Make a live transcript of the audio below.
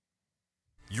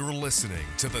You're listening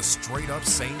to the Straight Up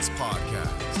Saints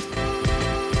podcast.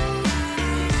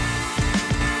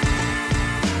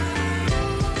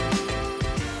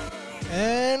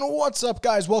 And what's up,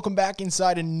 guys? Welcome back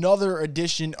inside another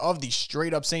edition of the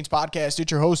Straight Up Saints podcast.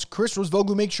 It's your host, Chris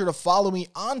Rosvoglu. Make sure to follow me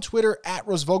on Twitter at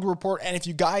Rosvoglu Report. And if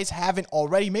you guys haven't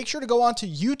already, make sure to go on to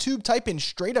YouTube, type in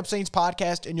Straight Up Saints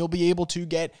podcast, and you'll be able to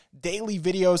get daily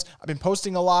videos. I've been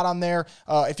posting a lot on there.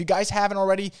 If you guys haven't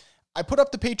already, I put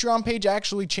up the Patreon page. I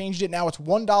actually changed it. Now it's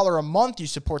 $1 a month. You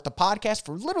support the podcast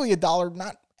for literally $1,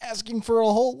 not asking for a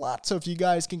whole lot. So if you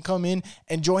guys can come in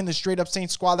and join the Straight Up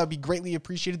Saints squad, that would be greatly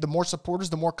appreciated. The more supporters,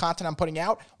 the more content I'm putting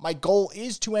out. My goal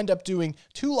is to end up doing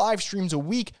 2 live streams a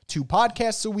week, 2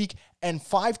 podcasts a week, and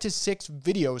 5 to 6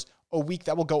 videos a week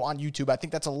that will go on YouTube. I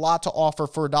think that's a lot to offer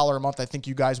for $1 a month. I think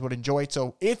you guys would enjoy it.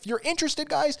 So if you're interested,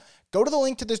 guys, go to the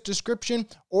link to this description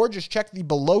or just check the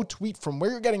below tweet from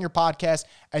where you're getting your podcast,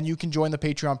 and you can join the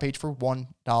Patreon page for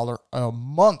 $1 a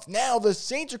month. Now, the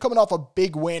Saints are coming off a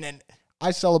big win, and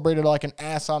I celebrated like an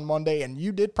ass on Monday, and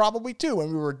you did probably too. And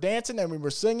we were dancing and we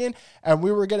were singing and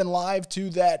we were getting live to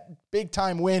that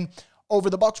big-time win over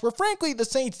the Bucs, where frankly the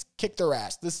Saints kicked their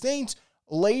ass. The Saints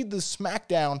laid the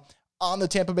smackdown on the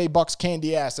Tampa Bay Bucs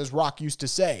candy ass, as Rock used to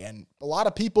say. And a lot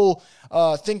of people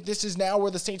think this is now where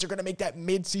the Saints are going to make that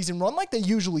mid-season run like they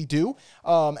usually do.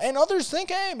 And others think,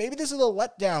 hey, maybe this is a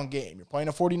letdown game. You're playing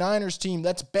a 49ers team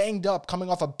that's banged up, coming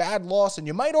off a bad loss, and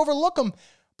you might overlook them.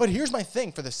 But here's my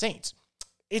thing for the Saints.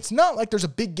 It's not like there's a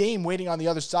big game waiting on the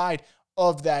other side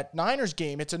of that Niners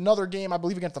game. It's another game, I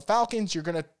believe, against the Falcons. You're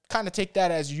going to kind of take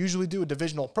that as you usually do, a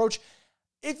divisional approach.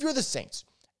 If you're the Saints,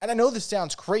 and I know this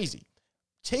sounds crazy,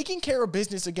 taking care of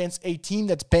business against a team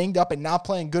that's banged up and not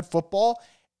playing good football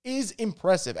is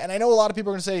impressive. And I know a lot of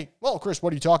people are going to say, well, Chris,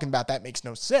 what are you talking about? That makes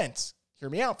no sense. Hear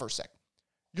me out for a sec.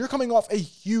 You're coming off a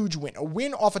huge win, a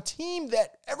win off a team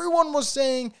that everyone was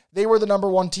saying they were the number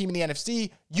 1 team in the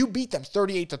NFC. You beat them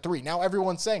 38-3. Now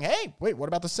everyone's saying, hey, wait, what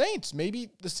about the Saints?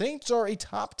 Maybe the Saints are a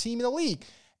top team in the league.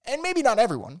 And maybe not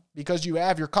everyone, because you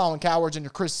have your Colin Cowards and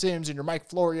your Chris Sims and your Mike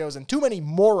Florios and too many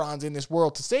morons in this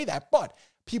world to say that. But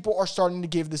people are starting to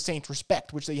give the Saints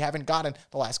respect, which they haven't gotten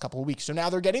the last couple of weeks. So now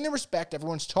they're getting the respect.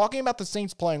 Everyone's talking about the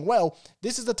Saints playing well.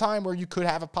 This is the time where you could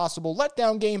have a possible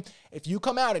letdown game. If you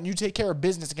come out and you take care of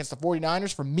business against the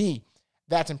 49ers, for me,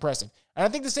 that's impressive. And I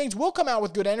think the Saints will come out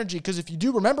with good energy, because if you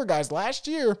do remember, guys, last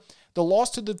year, the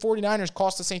loss to the 49ers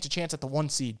cost the Saints a chance at the 1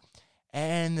 seed.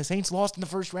 And the Saints lost in the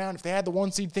first round. If they had the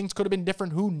 1 seed, things could have been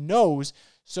different. Who knows?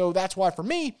 So that's why, for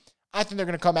me, I think they're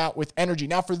going to come out with energy.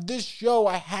 Now, for this show,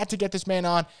 I had to get this man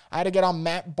on. I had to get on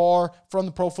Matt Barr from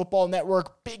the Pro Football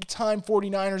Network. Big-time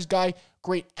 49ers guy.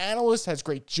 Great analyst, has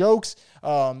great jokes,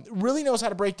 really knows how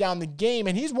to break down the game.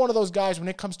 And he's one of those guys, when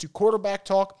it comes to quarterback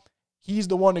talk, he's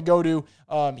the one to go to.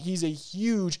 He's a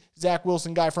huge Zach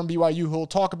Wilson guy from BYU who we'll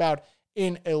talk about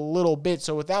in a little bit.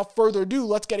 So without further ado,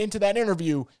 let's get into that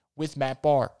interview with Matt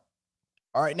Barr.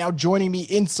 All right, now joining me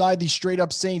inside the Straight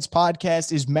Up Saints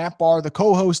podcast is Matt Barr, the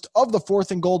co-host of the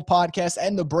 4th and Gold podcast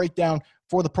and the breakdown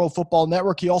for the Pro Football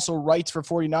Network. He also writes for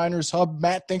 49ers Hub.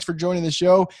 Matt, thanks for joining the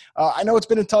show. I know it's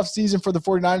been a tough season for the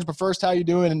 49ers, but first, how you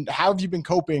doing, and how have you been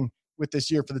coping with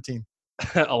this year for the team?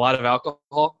 A lot of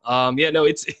alcohol.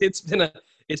 It's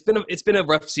been a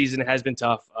rough season. It has been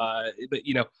tough. But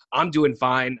I'm doing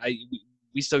fine.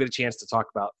 We still get a chance to talk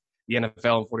about the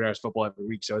NFL and 49ers football every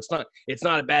week. So it's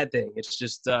not a bad thing. It's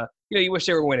just, you wish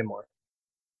they were winning more.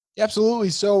 Absolutely.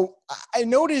 So I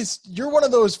noticed you're one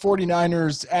of those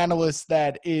 49ers analysts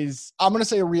that is, I'm going to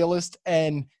say, a realist.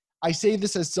 And I say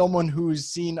this as someone who's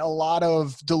seen a lot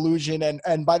of delusion.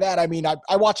 And by that, I mean,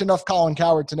 I watch enough Colin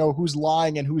Cowherd to know who's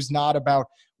lying and who's not about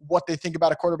what they think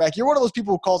about a quarterback. You're one of those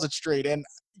people who calls it straight. And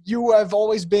you have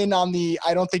always been on the,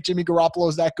 I don't think Jimmy Garoppolo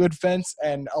is that good fence.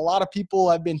 And a lot of people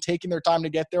have been taking their time to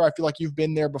get there. I feel like you've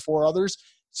been there before others.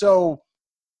 So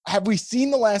have we seen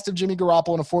the last of Jimmy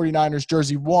Garoppolo in a 49ers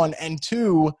jersey, 1? And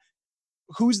 2,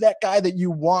 who's that guy that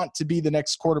you want to be the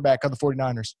next quarterback of the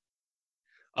 49ers?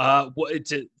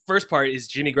 First part is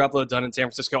Jimmy Garoppolo done in San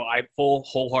Francisco. I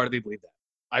wholeheartedly believe that.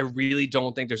 I really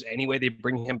don't think there's any way they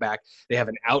bring him back. They have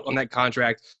an out on that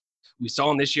contract. We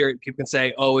saw him this year. People can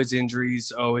say, oh, his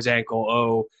injuries, oh, his ankle,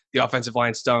 oh, the offensive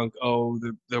line stunk, oh,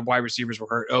 the wide receivers were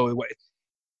hurt.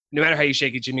 No matter how you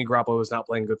shake it, Jimmy Garoppolo was not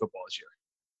playing good football this year.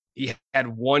 He had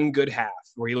 1 good half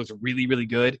where he looked really, really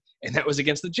good, and that was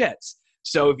against the Jets.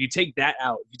 So if you take that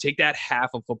out, if you take that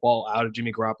half of football out of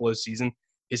Jimmy Garoppolo's season,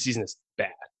 his season is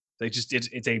bad.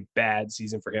 It's a bad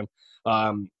season for him.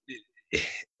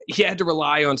 He had to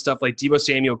rely on stuff like Deebo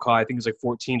Samuel caught, I think it was like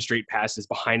 14 straight passes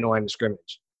behind the line of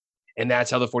scrimmage. And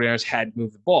that's how the 49ers had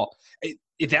moved the ball.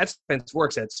 if that defense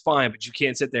works, that's fine. But you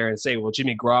can't sit there and say, well,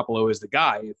 Jimmy Garoppolo is the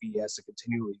guy if he has to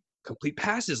continually complete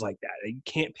passes like that. You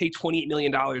can't pay $28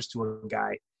 million to a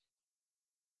guy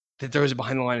that throws it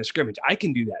behind the line of scrimmage. I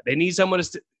can do that. They need someone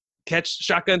to catch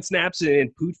shotgun snaps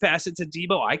and poot pass it to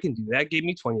Debo. I can do that. Gave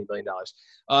me $28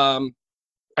 million.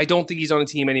 I don't think he's on a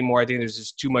team anymore. I think there's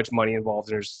just too much money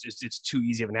involved, and it's too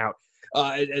easy of an out.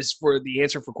 As for the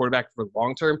answer for quarterback for the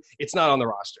long term, it's not on the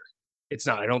roster. It's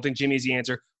not. I don't think Jimmy's the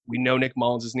answer. We know Nick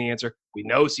Mullins isn't the answer. We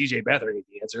know C.J. Beathard ain't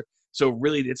the answer. So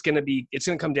really, it's going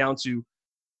to come down to,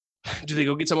 do they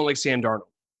go get someone like Sam Darnold?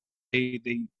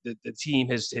 The team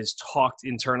has talked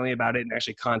internally about it and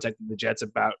actually contacted the Jets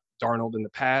about Darnold in the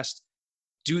past.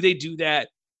 Do they do that?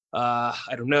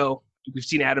 I don't know. We've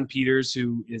seen Adam Peters,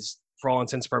 who is, for all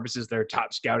intents and purposes, their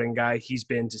top scouting guy. He's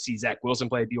been to see Zach Wilson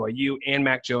play at BYU and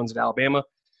Mac Jones at Alabama.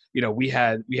 We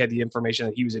had the information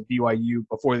that he was at BYU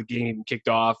before the game even kicked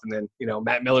off, and then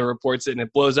Matt Miller reports it and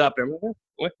it blows up. And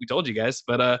we told you guys,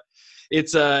 but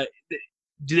it's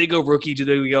do they go rookie? Do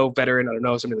they go veteran? I don't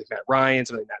know. Somebody like Matt Ryan,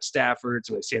 somebody like Matt Stafford,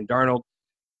 somebody like Sam Darnold.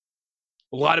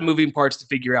 A lot of moving parts to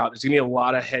figure out. There's going to be a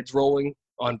lot of heads rolling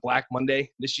on Black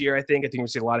Monday this year, I think. We'll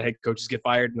see a lot of head coaches get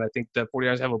fired, and I think the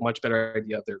 49ers have a much better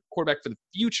idea of their quarterback for the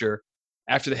future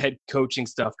after the head coaching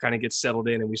stuff kind of gets settled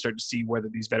in and we start to see whether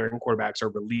these veteran quarterbacks are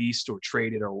released or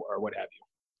traded or what have you.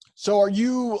 So are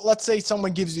you, let's say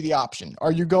someone gives you the option.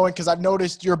 Are you going, because I've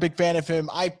noticed you're a big fan of him.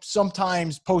 I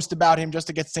sometimes post about him just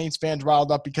to get Saints fans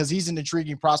riled up because he's an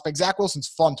intriguing prospect. Zach Wilson's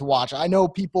fun to watch. I know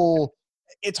people,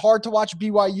 it's hard to watch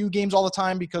BYU games all the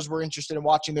time because we're interested in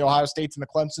watching the Ohio States and the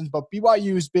Clemsons, but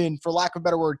BYU's been, for lack of a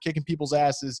better word, kicking people's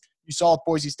asses. You saw at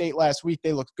Boise State last week.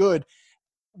 They looked good.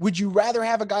 Would you rather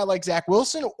have a guy like Zach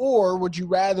Wilson, or would you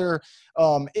rather,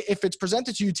 if it's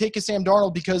presented to you, take a Sam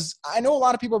Darnold? Because I know a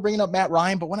lot of people are bringing up Matt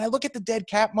Ryan, but when I look at the dead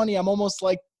cap money, I'm almost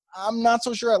like, I'm not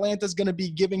so sure Atlanta's going to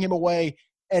be giving him away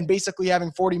and basically having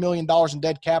 $40 million in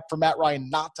dead cap for Matt Ryan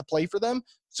not to play for them.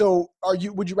 So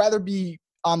would you rather be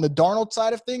on the Darnold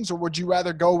side of things, or would you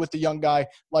rather go with the young guy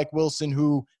like Wilson,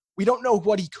 who we don't know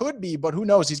what he could be, but who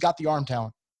knows? He's got the arm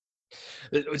talent.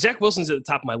 Zach Wilson's at the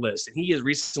top of my list, and he has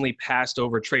recently passed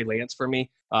over Trey Lance for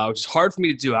me, which is hard for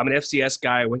me to do. I'm an FCS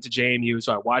guy. I went to JMU,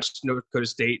 so I watched North Dakota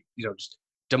State, just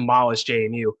demolish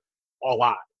JMU a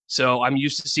lot. So I'm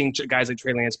used to seeing guys like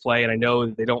Trey Lance play, and I know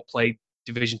that they don't play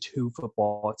Division II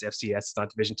football. It's FCS. It's not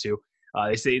Division II.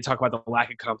 They talk about the lack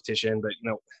of competition, but,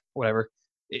 whatever.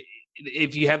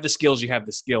 If you have the skills, you have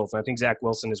the skills. And I think Zach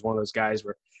Wilson is one of those guys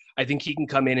where I think he can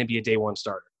come in and be a day one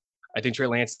starter. I think Trey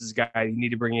Lance is a guy you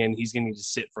need to bring in. He's going to need to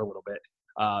sit for a little bit.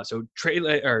 So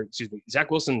Zach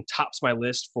Wilson tops my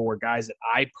list for guys that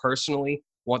I personally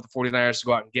want the 49ers to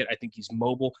go out and get. I think he's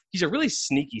mobile. He's a really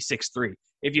sneaky 6'3".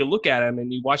 If you look at him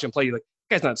and you watch him play, you're like,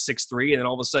 that guy's not 6'3", and then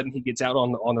all of a sudden he gets out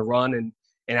on the run and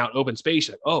out in open space.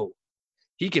 You're like, oh,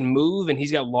 he can move and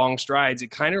he's got long strides.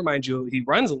 It kind of reminds you, he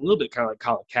runs a little bit kind of like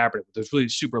Colin Kaepernick, but those really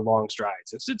super long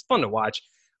strides. It's fun to watch.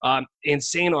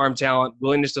 Insane arm talent,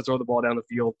 willingness to throw the ball down the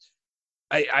field.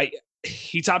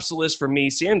 He tops the list for me.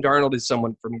 Sam Darnold is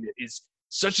someone for me that is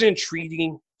such an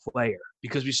intriguing player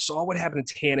because we saw what happened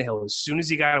to Tannehill as soon as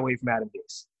he got away from Adam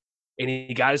Gase and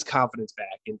he got his confidence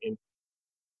back. And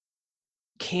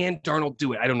can Darnold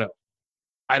do it? I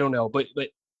don't know, but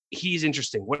he's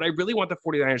interesting. What I really want the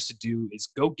 49ers to do is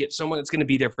go get someone that's going to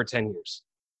be there for 10 years.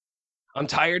 I'm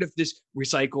tired of this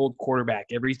recycled quarterback.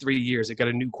 Every 3 years, they got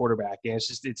a new quarterback, and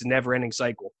it's a never-ending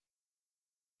cycle.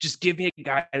 Just give me a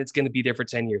guy that's going to be there for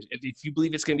 10 years. If you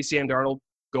believe it's going to be Sam Darnold,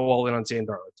 go all in on Sam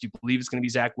Darnold. If you believe it's going to be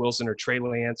Zach Wilson or Trey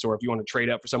Lance, or if you want to trade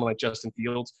up for someone like Justin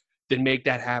Fields, then make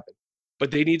that happen.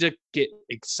 But they need to get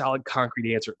a solid,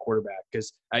 concrete answer at quarterback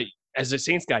because as a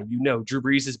Saints guy, Drew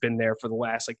Brees has been there for the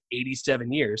last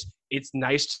 87 years. It's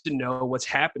nice to know what's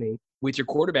happening with your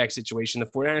quarterback situation. The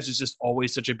 49ers is just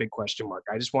always such a big question mark.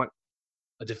 I just want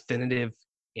a definitive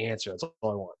answer. That's all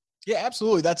I want. Yeah,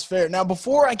 absolutely. That's fair. Now,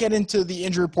 before I get into the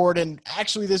injury report, and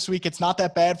actually this week it's not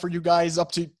that bad for you guys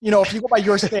up to, if you go by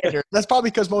your standard, that's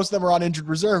probably because most of them are on injured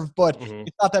reserve, but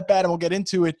It's not that bad and we'll get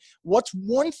into it. What's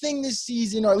one thing this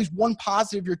season, or at least one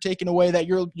positive you're taking away that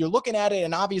you're looking at it,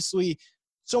 and obviously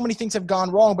so many things have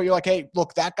gone wrong, but you're like, hey,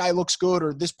 look, that guy looks good,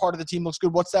 or this part of the team looks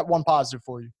good. What's that one positive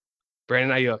for you?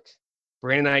 Brandon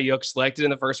Ayuk selected in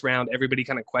the first round. Everybody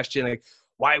kind of questioned,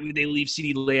 why would they leave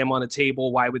CeeDee Lamb on the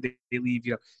table? Why would they leave,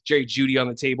 Jerry Jeudy on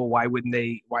the table? Why wouldn't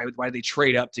they? Why would they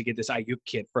trade up to get this Ayuk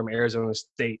kid from Arizona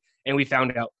State? And we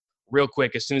found out real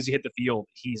quick as soon as he hit the field,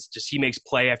 he makes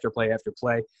play after play after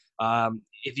play.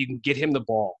 If you can get him the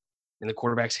ball, and the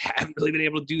quarterbacks haven't really been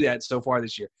able to do that so far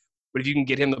this year. But if you can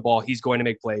get him the ball, he's going to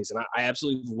make plays. And I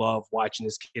absolutely love watching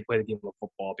this kid play the game of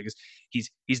football because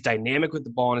he's dynamic with the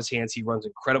ball in his hands. He runs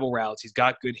incredible routes. He's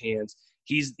got good hands.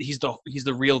 He's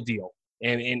the real deal.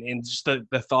 And just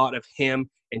the thought of him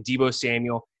and Deebo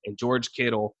Samuel and George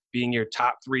Kittle being your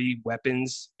top 3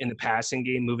 weapons in the passing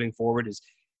game moving forward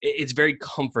it's very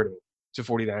comforting to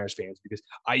 49ers fans because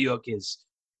Ayuk is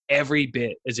every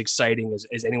bit as exciting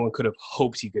as anyone could have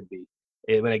hoped he could be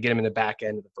when I get him in the back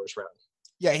end of the first round.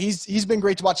 Yeah, he's been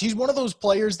great to watch. He's one of those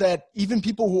players that even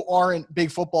people who aren't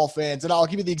big football fans, and I'll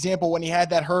give you the example when he had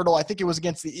that hurdle, I think it was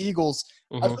against the Eagles.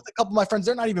 I was with a couple of my friends,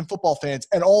 they're not even football fans,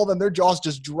 and all of them, their jaws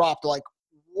just dropped like,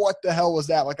 what the hell was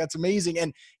that? Like, that's amazing.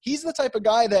 And he's the type of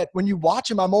guy that when you watch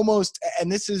him, I'm almost,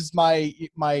 and this is my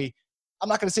I'm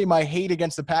not going to say my hate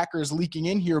against the Packers leaking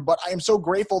in here, but I am so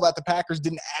grateful that the Packers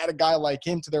didn't add a guy like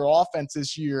him to their offense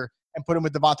this year and put him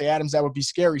with Devontae Adams. That would be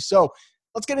scary. So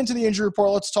let's get into the injury report.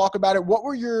 Let's talk about it. What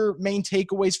were your main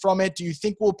takeaways from it? Do you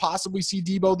think we'll possibly see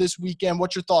Deebo this weekend?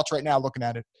 What's your thoughts right now looking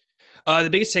at it? The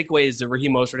biggest takeaway is that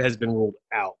Raheem Mostert has been ruled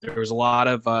out. There's a lot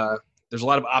of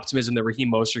optimism that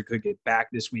Raheem Mostert could get back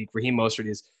this week. Raheem Mostert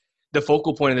is the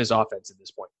focal point of this offense at this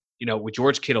point. With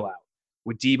George Kittle out,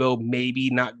 with Deebo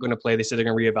maybe not going to play. They said they're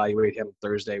going to reevaluate him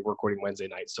Thursday. We're recording Wednesday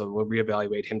night, so we'll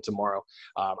reevaluate him tomorrow.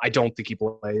 I don't think he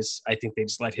plays. I think they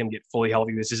just let him get fully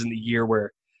healthy. This isn't the year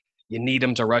where you need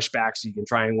him to rush back so you can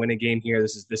try and win a game here.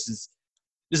 This is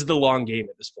the long game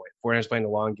at this point. 49ers playing the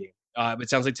long game. It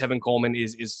sounds like Tevin Coleman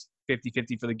is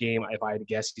 50-50 for the game. If I had to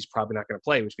guess, he's probably not going to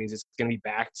play, which means it's going to be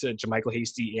back to JaMychal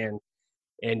Hasty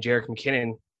and Jerick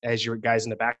McKinnon as your guys in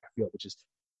the backfield, which is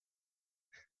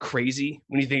crazy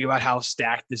when you think about how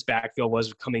stacked this backfield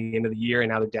was coming into the year, and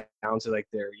now they're down to like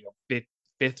their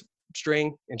fifth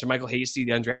string, and JaMychal Hasty,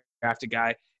 the undrafted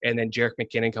guy, and then Jerick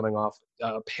McKinnon coming off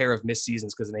a pair of missed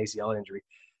seasons because of an ACL injury.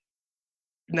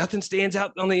 Nothing stands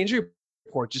out on the injury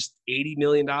report, just $80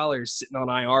 million sitting on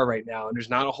IR right now, and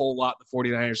there's not a whole lot the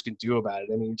 49ers can do about it.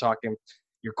 I mean, you're talking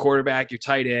your quarterback, your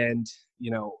tight end,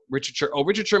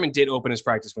 Richard Sherman did open his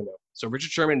practice window. So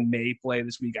Richard Sherman may play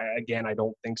this week. I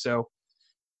don't think so.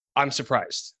 I'm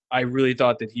surprised. I really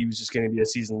thought that he was just going to be a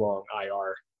season-long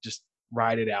IR. Just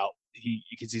ride it out.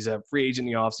 Because he's a free agent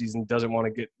in the offseason, doesn't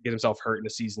want to get himself hurt in a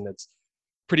season that's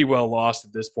pretty well lost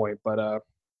at this point. But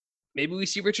maybe we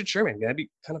see Richard Sherman. That'd be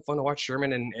kind of fun to watch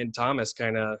Sherman and Thomas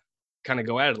kind of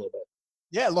go at it a little bit.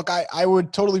 Yeah, look, I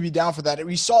would totally be down for that.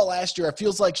 We saw last year, it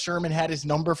feels like Sherman had his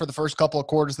number for the first couple of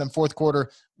quarters. Then fourth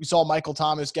quarter, we saw Michael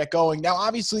Thomas get going. Now,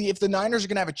 obviously, if the Niners are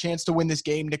going to have a chance to win this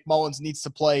game, Nick Mullins needs to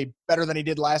play better than he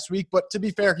did last week. But to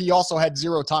be fair, he also had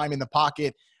zero time in the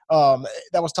pocket. That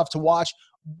was tough to watch.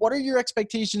 What are your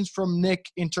expectations from Nick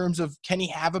in terms of can he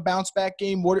have a bounce-back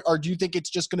game? Or do you think it's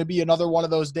just going to be another one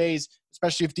of those days,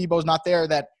 especially if Deebo's not there,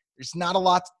 that there's not a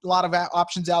lot of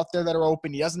options out there that are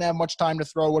open? He doesn't have much time to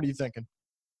throw. What are you thinking?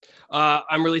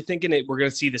 I'm really thinking that we're going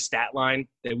to see the stat line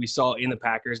that we saw in the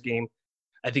Packers game.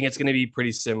 I think it's going to be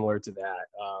pretty similar to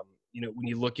that. When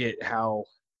you look at how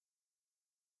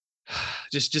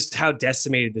just how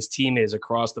decimated this team is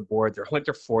across the board, they're like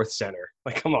their fourth center.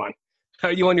 Like, come on,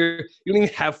 you don't even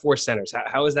have four centers.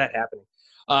 How is that happening?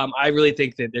 I really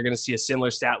think that they're going to see a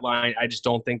similar stat line. I just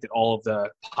don't think that all of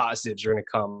the positives are going to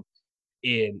come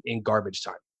in garbage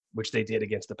time, which they did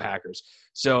against the Packers.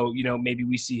 So, maybe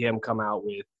we see him come out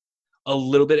with a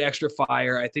little bit extra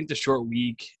fire. I think the short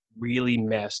week really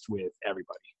messed with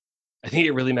everybody. I think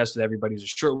it really messed with everybody. It was a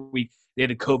short week. They had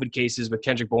the COVID cases with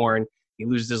Kendrick Bourne. He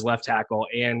loses his left tackle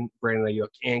and Brandon Ayuk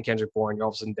and Kendrick Bourne. You're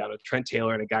all of a sudden down to Trent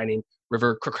Taylor and a guy named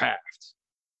River Craycraft.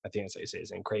 I think that's how you say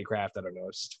his name, Craycraft. I don't know.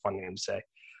 It's just a fun name to say.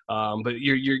 But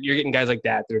you're getting guys like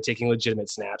that that are taking legitimate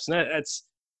snaps. And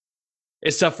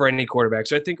it's tough for any quarterback.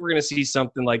 So I think we're going to see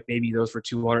something like maybe he goes for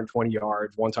 220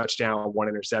 yards, 1 touchdown, 1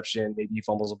 interception. Maybe he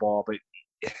fumbles the ball. But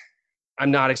I'm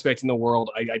not expecting the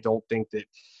world. I don't think that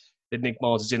Nick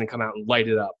Mullins is going to come out and light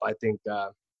it up. I think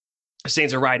the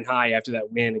Saints are riding high after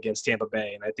that win against Tampa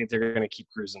Bay, and I think they're going to keep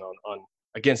cruising on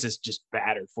against this just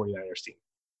battered 49ers team.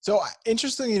 So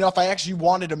interestingly enough, I actually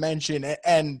wanted to mention,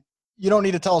 and you don't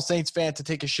need to tell a Saints fan to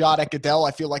take a shot at Goodell.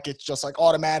 I feel like it's just like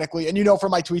automatically. And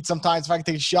from my tweets sometimes, if I can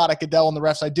take a shot at Goodell and the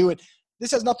refs, I do it. This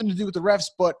has nothing to do with the refs,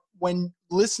 but when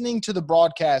listening to the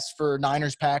broadcast for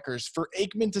Niners-Packers, for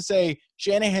Aikman to say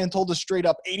Shanahan told us straight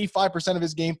up 85% of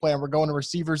his game plan were going to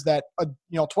receivers that,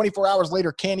 24 hours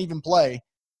later can't even play,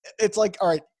 it's like, all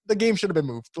right, the game should have been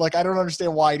moved. Like, I don't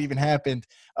understand why it even happened.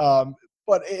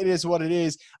 But it is what it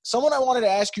is. Someone I wanted to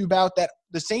ask you about that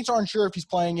the Saints aren't sure if he's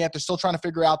playing yet. They're still trying to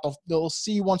figure out. They'll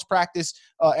see once practice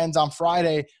ends on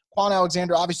Friday. Quan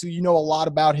Alexander, obviously, you know a lot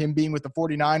about him being with the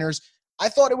 49ers. I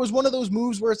thought it was one of those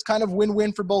moves where it's kind of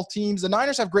win-win for both teams. The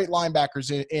Niners have great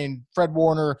linebackers in Fred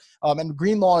Warner, and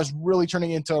Greenlaw is really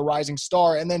turning into a rising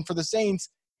star. And then for the Saints,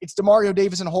 it's Demario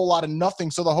Davis and a whole lot of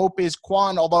nothing. So the hope is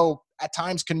Quan, although at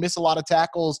times can miss a lot of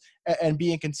tackles and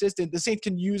be inconsistent, the Saints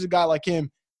can use a guy like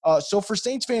him. So for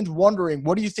Saints fans wondering,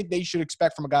 what do you think they should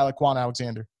expect from a guy like Quan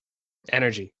Alexander?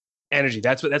 Energy.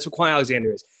 That's what Quan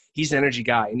Alexander is. He's an energy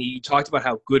guy. And you talked about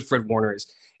how good Fred Warner is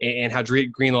and how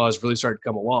Greenlaw has really started to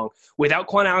come along. Without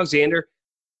Quan Alexander,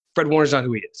 Fred Warner's not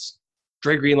who he is.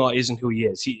 Dre Greenlaw isn't who he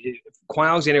is. Quan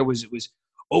Alexander was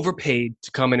overpaid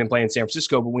to come in and play in San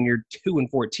Francisco, but when you're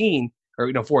 2-14, or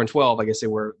 4-12, I guess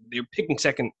they're picking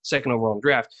second overall in the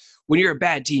draft. When you're a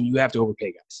bad team, you have to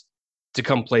overpay guys to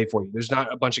come play for you. There's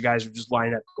not a bunch of guys who are just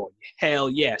lining up going, hell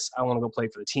yes, I want to go play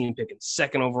for the team picking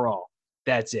second overall.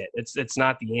 That's it. It's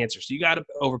not the answer. So you got to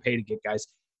overpay to get guys.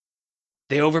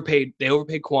 They overpaid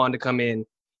Quan to come in.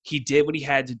 He did what he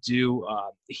had to do.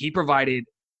 He provided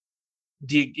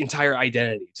the entire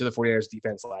identity to the 49ers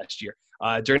defense last year.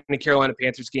 During the Carolina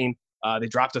Panthers game, they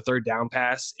dropped a third down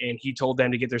pass, and he told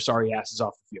them to get their sorry asses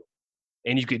off the field.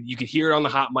 And you could hear it on the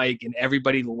hot mic, and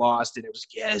everybody lost. And it was,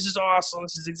 yeah, this is awesome.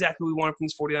 This is exactly what we want from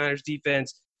this 49ers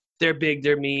defense. They're big,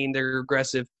 they're mean, they're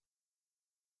aggressive.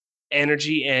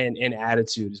 Energy and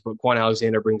attitude is what Quan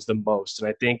Alexander brings the most. And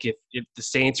I think if the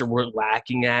Saints weren't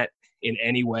lacking at in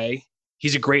any way,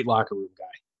 he's a great locker room guy.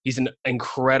 He's an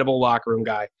incredible locker room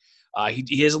guy.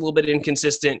 He is a little bit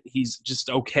inconsistent. He's just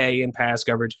okay in pass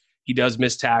coverage. He does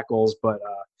miss tackles, but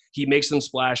he makes them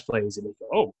splash plays. And you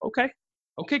go, oh,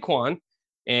 okay, Quan.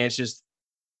 And it's just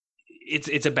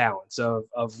it's a balance of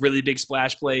really big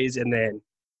splash plays and then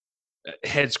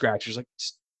head scratchers. Like,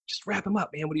 just wrap him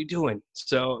up, man. What are you doing?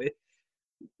 So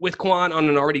with Quan on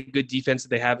an already good defense that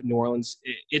they have in New Orleans,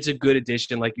 it's a good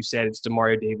addition. Like you said, it's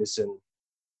Demario Davis and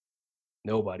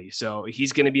nobody. So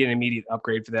he's going to be an immediate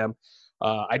upgrade for them.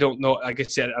 I don't know. Like I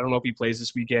said, I don't know if he plays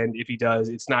this weekend. If he does,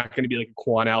 it's not going to be like a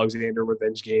Quan Alexander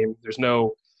revenge game. I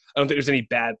don't think there's any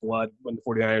bad blood when the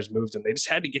 49ers moved him. They just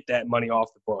had to get that money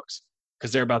off the books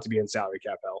because they're about to be in salary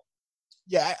cap hell.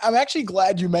 Yeah, I'm actually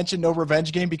glad you mentioned no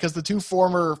revenge game because the two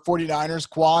former 49ers,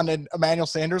 Quan and Emmanuel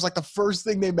Sanders, like the first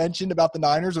thing they mentioned about the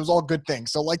Niners, it was all good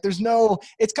things. So like it's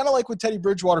kind of like with Teddy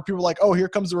Bridgewater, people are like, oh, here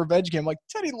comes the revenge game. Like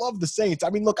Teddy loved the Saints. I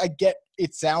mean, look, I get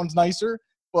it sounds nicer,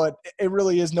 but it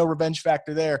really is no revenge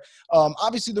factor there.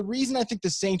 Obviously, the reason I think the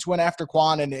Saints went after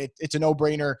Quan, and it's a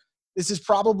no-brainer, this is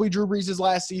probably Drew Brees'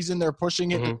 last season. They're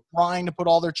pushing it, They're trying to put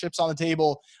all their chips on the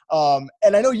table.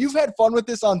 And I know you've had fun with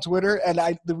this on Twitter, and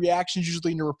the reactions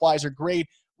usually in your replies are great,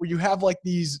 where you have like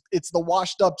it's the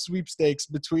washed-up sweepstakes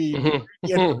between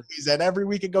Brees, and every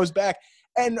week it goes back.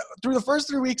 And through the first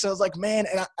 3 weeks, I was like, man,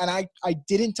 and I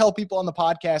didn't tell people on the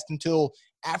podcast until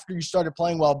after you started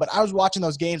playing well, but I was watching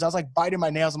those games. I was like biting my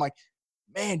nails. I'm like,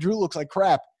 man, Drew looks like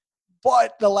crap.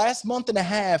 But the last month and a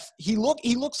half, he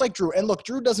looks like Drew. And look,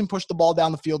 Drew doesn't push the ball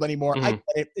down the field anymore. I get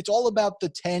it. It's all about the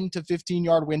 10 to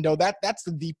 15-yard window. That's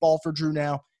the deep ball for Drew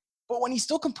now. But when he's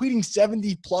still completing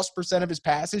 70+% of his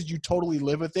passes, you totally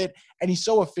live with it. And he's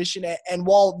so efficient. And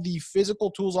while the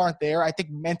physical tools aren't there, I think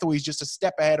mentally he's just a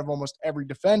step ahead of almost every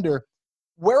defender.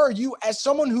 Where are you, as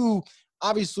someone who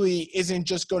obviously isn't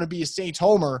just going to be a Saints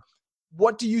homer,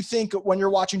 what do you think when you're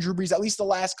watching Drew Brees, at least the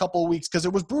last couple of weeks? Because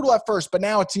it was brutal at first, but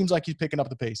now it seems like he's picking up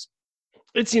the pace.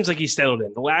 It seems like he's settled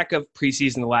in. The lack of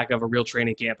preseason, the lack of a real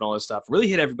training camp and all this stuff really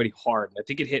hit everybody hard. And I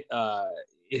think it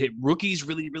hit rookies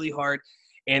really, really hard.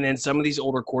 And then some of these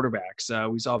older quarterbacks.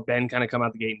 We saw Ben kind of come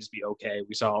out the gate and just be okay.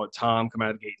 We saw Tom come out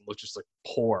of the gate and look just like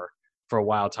poor for a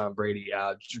while, Tom Brady.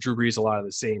 Drew Brees, a lot of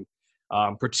the same.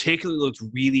 Particularly looked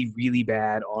really, really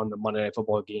bad on the Monday Night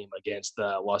Football game against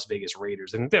the Las Vegas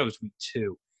Raiders. I think that was week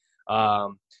 2.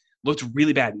 Looked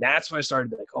really bad. And that's when I started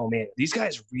to be like, oh, man, these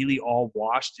guys really all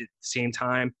washed at the same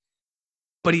time.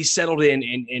 But he settled in,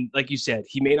 and like you said,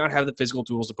 he may not have the physical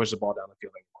tools to push the ball down the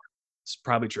field anymore. It's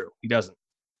probably true. He doesn't.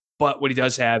 But what he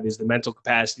does have is the mental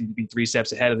capacity to be 3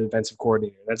 steps ahead of the defensive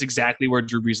coordinator. That's exactly where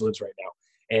Drew Brees lives right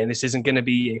now. And this isn't going to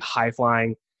be a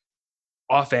high-flying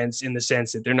offense in the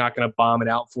sense that they're not going to bomb it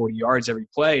out 40 yards every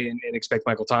play and expect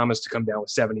Michael Thomas to come down with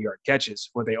 70-yard catches.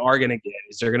 What they are going to get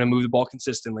is they're going to move the ball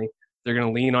consistently. They're going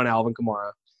to lean on Alvin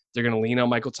Kamara. They're going to lean on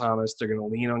Michael Thomas. They're going to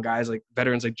lean on guys like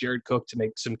veterans like Jared Cook to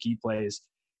make some key plays.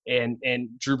 And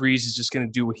Drew Brees is just going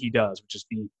to do what he does, which is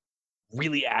be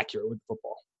really accurate with the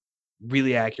football.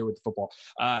 Really accurate with the football.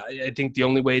 I think the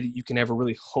only way that you can ever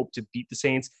really hope to beat the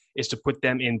Saints is to put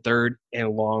them in third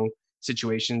and long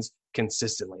situations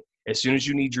consistently. As soon as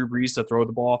you need Drew Brees to throw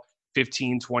the ball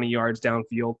 15, 20 yards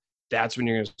downfield, that's when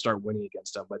you're going to start winning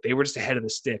against them. But they were just ahead of the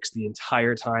sticks the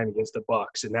entire time against the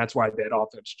Bucs, and that's why that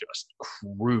offense just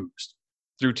cruised.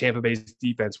 through Tampa Bay's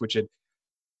defense, which had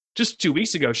just 2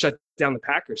 weeks ago shut down the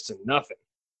Packers to nothing.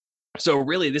 So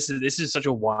really, this is such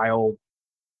a wild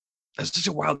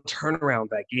turnaround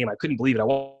that game. I couldn't believe it. I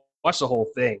watched the whole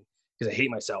thing because I hate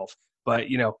myself. But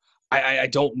I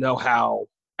don't know how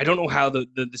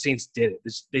the Saints did it.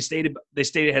 They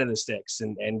stayed ahead of the sticks,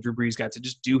 and Drew Brees got to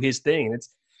just do his thing. And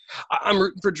I'm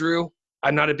rooting for Drew.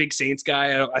 I'm not a big Saints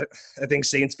guy. I think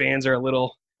Saints fans are a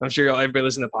little. I'm sure everybody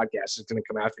listening to the podcast is going to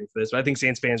come after me for this, but I think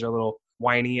Saints fans are a little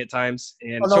whiny at times,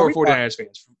 and so are 49ers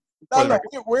fans.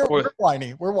 We're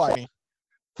whiny. We're whiny.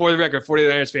 For the record,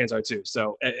 49ers fans are too.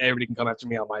 So everybody can come after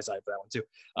me on my side for that one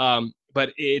too.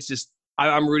 But it's just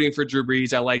I'm rooting for Drew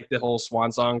Brees. I like the whole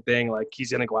swan song thing. Like he's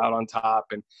going to go out on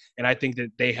top, and I think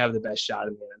that they have the best shot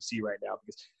in the NFC right now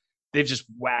because they've just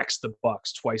waxed the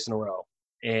Bucs twice in a row,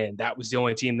 and that was the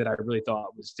only team that I really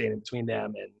thought was standing between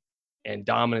them and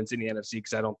dominance in the NFC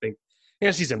because I don't think the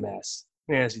NFC's a mess.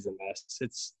 The NFC's a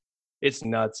mess. It's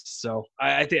nuts. So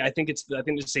I think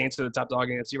the Saints are the top dog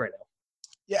in the NFC right now.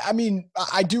 Yeah, I mean,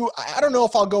 I don't know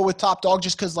if I'll go with top dog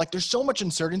just because, like, there's so much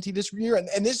uncertainty this year.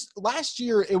 And this last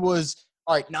year, it was,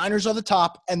 all right, Niners are the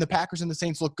top, and the Packers and the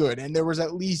Saints look good. And there was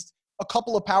at least a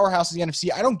couple of powerhouses in the NFC.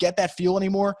 I don't get that feel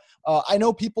anymore. I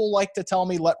know people like to tell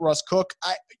me, let Russ cook.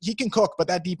 He can cook, but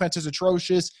that defense is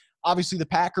atrocious. Obviously, the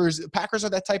Packers are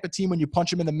that type of team when you punch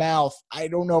them in the mouth. I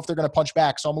don't know if they're going to punch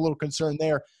back, so I'm a little concerned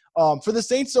there. For the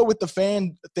Saints, though, with the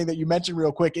fan thing that you mentioned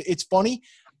real quick, it's funny.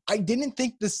 I didn't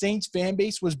think the Saints fan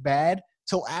base was bad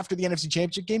till after the NFC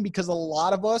Championship game because a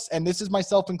lot of us, and this is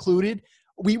myself included,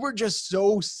 we were just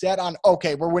so set on,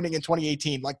 okay, we're winning in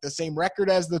 2018, like the same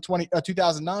record as the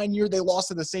 2009 year. They lost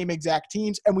to the same exact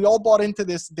teams, and we all bought into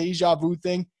this deja vu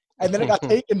thing, and then it got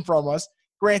taken from us.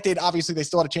 Granted, obviously, they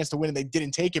still had a chance to win, and they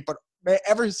didn't take it, but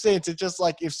ever since, it's just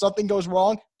like if something goes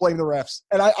wrong, blame the refs.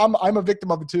 And I'm a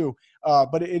victim of it too,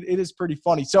 but it is pretty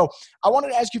funny. So I wanted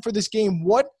to ask you for this game,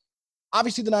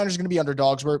 obviously, the Niners are going to be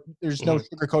underdogs where there's no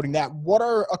sugarcoating that. What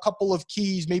are a couple of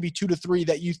keys, maybe 2 to 3,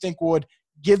 that you think would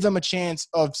give them a chance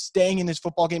of staying in this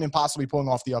football game and possibly pulling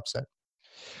off the upset?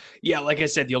 Yeah, like I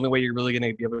said, the only way you're really going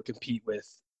to be able to compete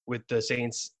with the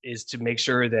Saints is to make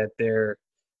sure that they're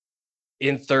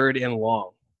in third and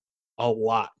long a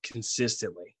lot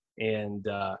consistently. And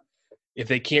if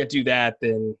they can't do that,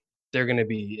 then they're going to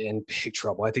be in big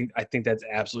trouble. I think that's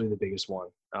absolutely the biggest one,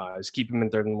 is keep them in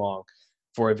third and long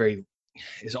for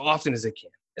as often as they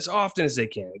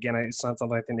can. Again, it's not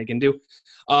something I think they can do.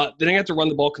 Then they have to run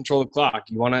the ball, control the clock.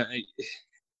 You want to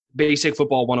basic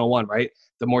football 101, right?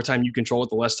 The more time you control it,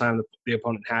 the less time the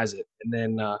opponent has it. And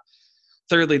then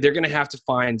thirdly, they're going to have to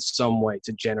find some way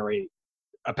to generate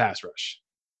a pass rush.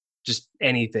 Just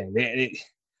anything.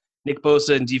 Nick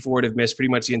Bosa and Dee Ford have missed pretty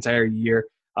much the entire year.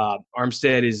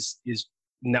 Armstead is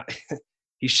not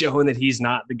 – he's showing that he's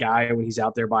not the guy when he's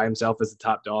out there by himself as the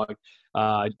top dog.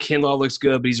 Kinlaw looks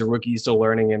good, but he's a rookie. He's still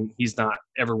learning, and he's not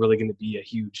ever really going to be a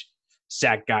huge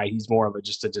sack guy. He's more of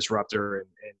just a disruptor and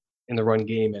in the run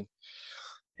game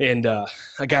and a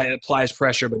guy that applies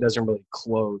pressure but doesn't really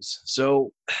close.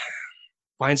 So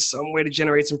find some way to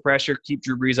generate some pressure, keep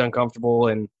Drew Brees uncomfortable,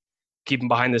 and keep him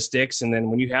behind the sticks. And then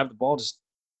when you have the ball, just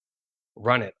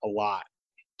run it a lot.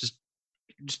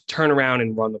 Just turn around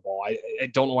and run the ball. I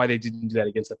don't know why they didn't do that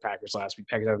against the Packers last week.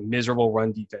 Packers have a miserable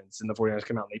run defense, and the 49ers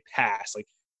come out and they pass like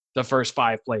the first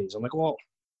 5 plays. I'm like, well,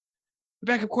 the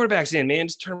backup quarterback's in, man.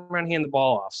 Just turn around and hand the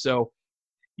ball off. So,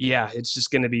 yeah, it's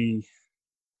just going to be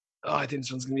I think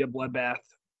this one's going to be a bloodbath.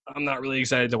 I'm not really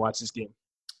excited to watch this game.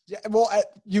 Yeah, well,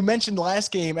 you mentioned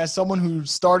last game as someone who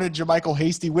started JaMychal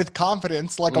Hasty with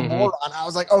confidence like a moron. I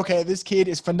was like, okay, this kid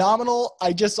is phenomenal.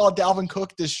 I just saw Dalvin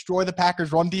Cook destroy the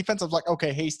Packers' run defense. I was like,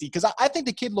 okay, Hasty, because I think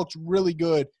the kid looks really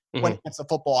good when he gets the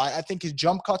football. I think his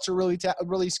jump cuts are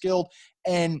really skilled,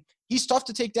 and he's tough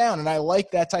to take down, and I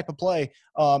like that type of play.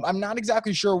 I'm not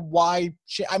exactly sure why.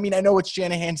 I mean, I know it's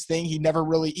Shanahan's thing.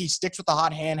 He sticks with the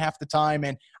hot hand half the time,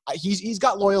 and he's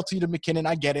got loyalty to McKinnon.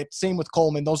 I get it. Same with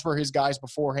Coleman. Those were his guys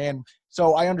beforehand,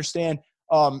 so I understand.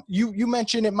 You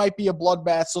mentioned it might be a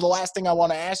bloodbath, so the last thing I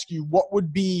want to ask you, what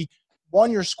would be,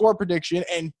 1, your score prediction,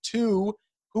 and 2,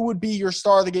 who would be your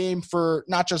star of the game for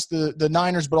not just the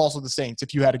Niners but also the Saints,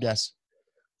 if you had a guess?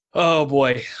 Oh,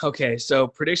 boy. Okay, so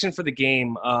prediction for the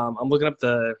game. I'm looking up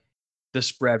the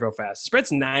spread real fast. The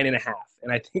spread's 9.5,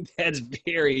 and I think that's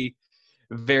very,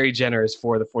 very generous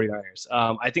for the 49ers.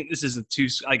 I think this is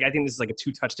like a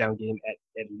 2-touchdown game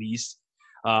at least.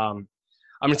 I'm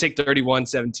going to take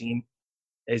 31-17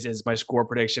 as my score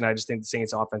prediction. I just think the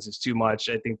Saints offense is too much.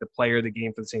 I think the player of the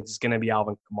game for the Saints is going to be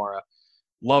Alvin Kamara.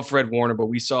 Love Fred Warner, but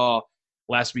we saw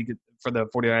last week for the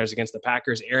 49ers against the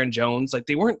Packers, Aaron Jones, like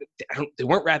they weren't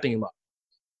wrapping him up.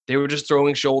 They were just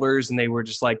throwing shoulders, and they were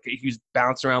just like, he was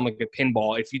bouncing around like a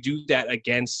pinball. If you do that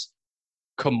against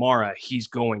Kamara, he's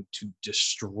going to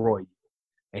destroy you,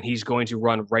 and he's going to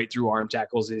run right through arm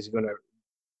tackles. He's going to,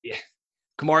 yeah.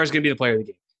 Kamara's going to be the player of the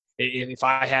game. If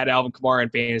I had Alvin Kamara in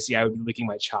fantasy, I would be licking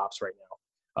my chops right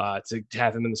now to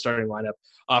have him in the starting lineup.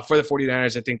 For the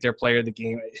 49ers, I think their player of the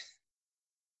game,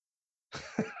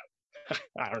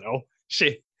 I don't know.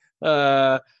 Shit.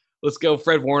 Let's go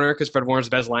Fred Warner, because Fred Warner's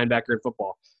the best linebacker in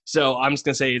football. So I'm just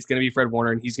going to say it's going to be Fred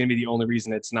Warner, and he's going to be the only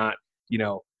reason it's not,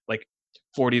 like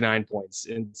 49 points.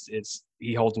 And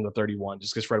he holds him to 31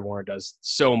 just because Fred Warner does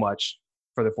so much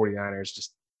for the 49ers,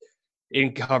 just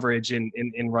in coverage and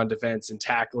in run defense and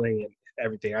tackling and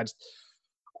everything.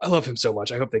 I love him so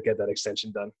much. I hope they get that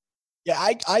extension done. Yeah,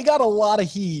 I got a lot of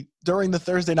heat during the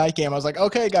Thursday night game. I was like,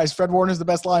 okay, guys, Fred Warner's the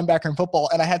best linebacker in football.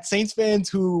 And I had Saints fans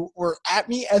who were at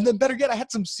me. And then better yet, I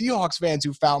had some Seahawks fans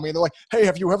who found me. And they're like, hey,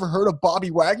 have you ever heard of Bobby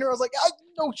Wagner? I was like,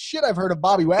 no shit, I've heard of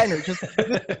Bobby Wagner.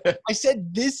 I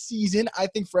said this season, I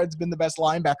think Fred's been the best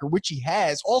linebacker, which he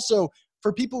has. Also,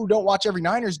 for people who don't watch every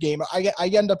Niners game, I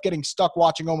end up getting stuck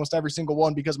watching almost every single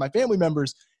one because of my family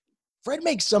members. Fred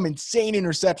makes some insane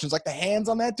interceptions. Like the hands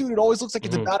on that dude, it always looks like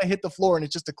it's about to hit the floor, and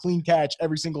it's just a clean catch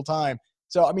every single time.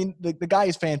 So, I mean, the guy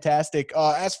is fantastic.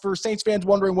 As for Saints fans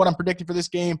wondering what I'm predicting for this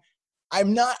game, I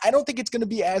don't think it's going to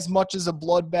be as much as a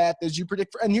bloodbath as you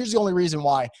predict. And here's the only reason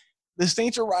why. The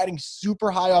Saints are riding super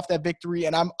high off that victory,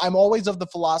 and I'm always of the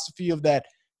philosophy of that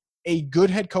a good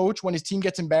head coach, when his team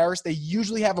gets embarrassed, they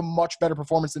usually have a much better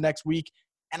performance the next week.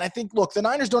 And I think, look, the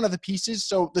Niners don't have the pieces,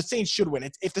 so the Saints should win.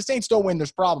 If the Saints don't win,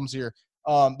 there's problems here.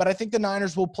 But I think the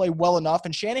Niners will play well enough,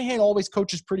 and Shanahan always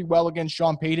coaches pretty well against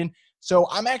Sean Payton. So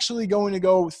I'm actually going to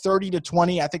go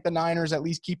 30-20. I think the Niners at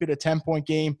least keep it a 10-point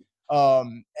game.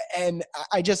 And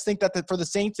I just think that for the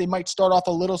Saints, they might start off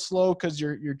a little slow because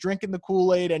you're drinking the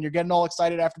Kool-Aid and you're getting all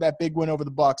excited after that big win over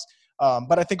the Bucs.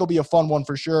 But I think it'll be a fun one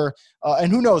for sure.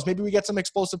 And who knows, maybe we get some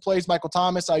explosive plays. Michael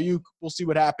Thomas, Ayuk, we'll see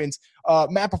what happens.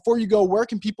 Matt, before you go, where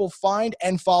can people find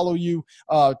and follow you,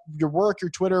 your work, your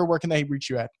Twitter? Where can they reach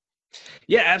you at?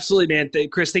 Yeah, absolutely, man.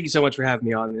 Chris, thank you so much for having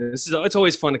me on. It's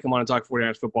always fun to come on and talk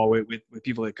 49ers football with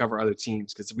people that cover other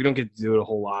teams because we don't get to do it a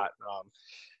whole lot.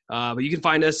 But you can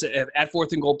find us at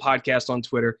Fourth and Gold Podcast on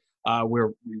Twitter.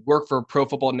 We work for Pro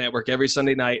Football Network every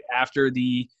Sunday night after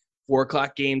the 4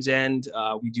 o'clock games end.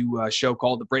 We do a show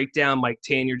called The Breakdown. Mike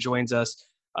Tanier joins us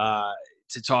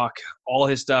to talk all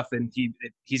his stuff, and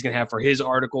he's going to have for his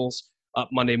articles up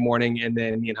Monday morning. And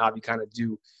then me and Javi kind of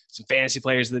do some fantasy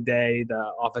players of the day,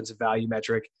 the offensive value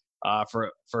metric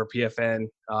for PFN.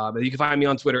 But you can find me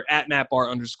on Twitter at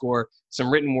MattBarr _, some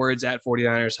written words at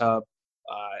 49ers Hub.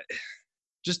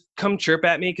 Just come chirp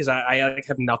at me because I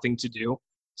have nothing to do.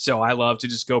 So I love to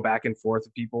just go back and forth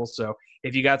with people. So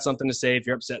if you got something to say, if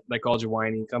you're upset that I called you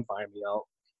whiny, come find me.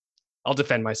 I'll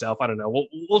defend myself. I don't know.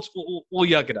 We'll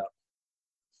yuck it up.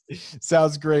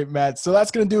 Sounds great, Matt. So that's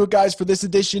going to do it, guys, for this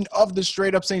edition of the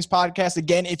Straight Up Saints podcast.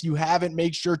 Again, if you haven't,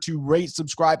 make sure to rate,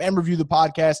 subscribe, and review the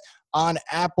podcast on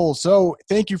Apple. So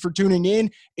thank you for tuning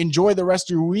in. Enjoy the rest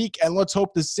of your week, and let's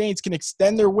hope the Saints can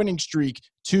extend their winning streak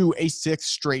to a 6th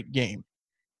straight game.